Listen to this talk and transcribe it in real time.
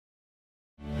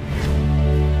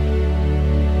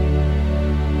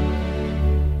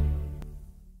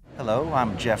Hello,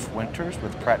 I'm Jeff Winters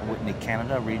with Pratt Whitney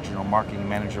Canada, Regional Marketing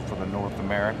Manager for the North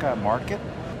America market.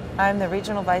 I'm the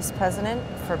Regional Vice President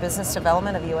for Business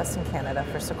Development of U.S. and Canada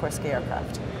for Sikorsky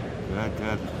Aircraft. Good,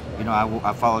 good. You know,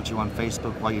 I followed you on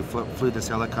Facebook while you flew this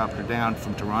helicopter down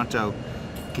from Toronto.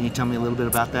 Can you tell me a little bit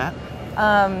about that?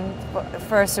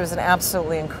 First, it was an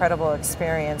absolutely incredible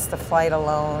experience. The flight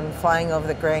alone, flying over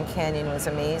the Grand Canyon was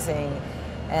amazing.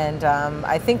 And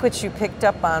I think what you picked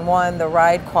up on, one, the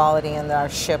ride quality in our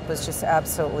ship was just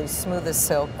absolutely smooth as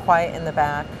silk, quiet in the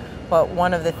back. But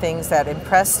one of the things that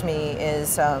impressed me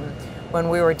is when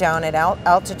we were down at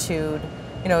altitude,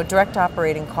 you know, direct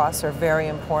operating costs are very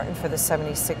important for the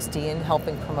 76D and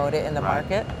helping promote it in the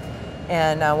market.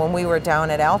 And when we were down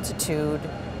at altitude,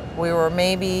 we were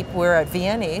at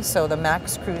VNE, so the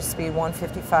max cruise speed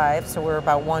 155, so we were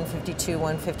about 152,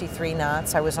 153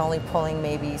 knots. I was only pulling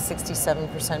maybe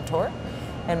 67% torque,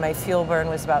 and my fuel burn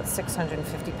was about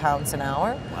 650 pounds an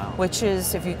hour, which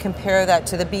is, if you compare that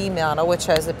to the B model, which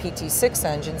has the PT6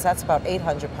 engines, that's about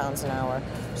 800 pounds an hour.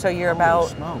 So you're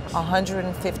about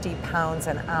 150 pounds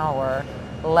an hour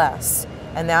less.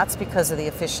 And that's because of the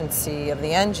efficiency of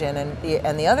the engine.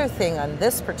 And the other thing on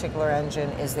this particular engine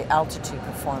is the altitude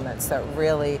performance that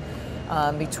really,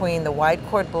 between the wide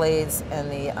chord blades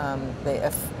and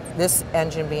this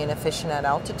engine being efficient at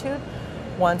altitude,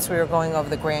 once we were going over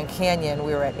the Grand Canyon,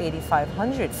 we were at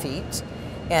 8,500 feet,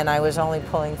 and I was only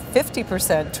pulling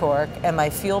 50% torque, and my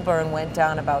fuel burn went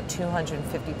down about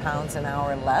 250 pounds an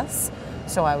hour less.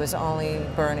 So I was only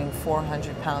burning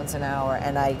 400 pounds an hour,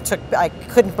 and I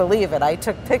couldn't believe it. I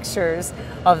took pictures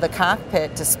of the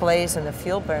cockpit displays and the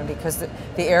fuel burn because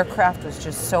the aircraft was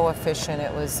just so efficient.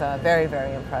 It was very,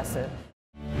 very impressive.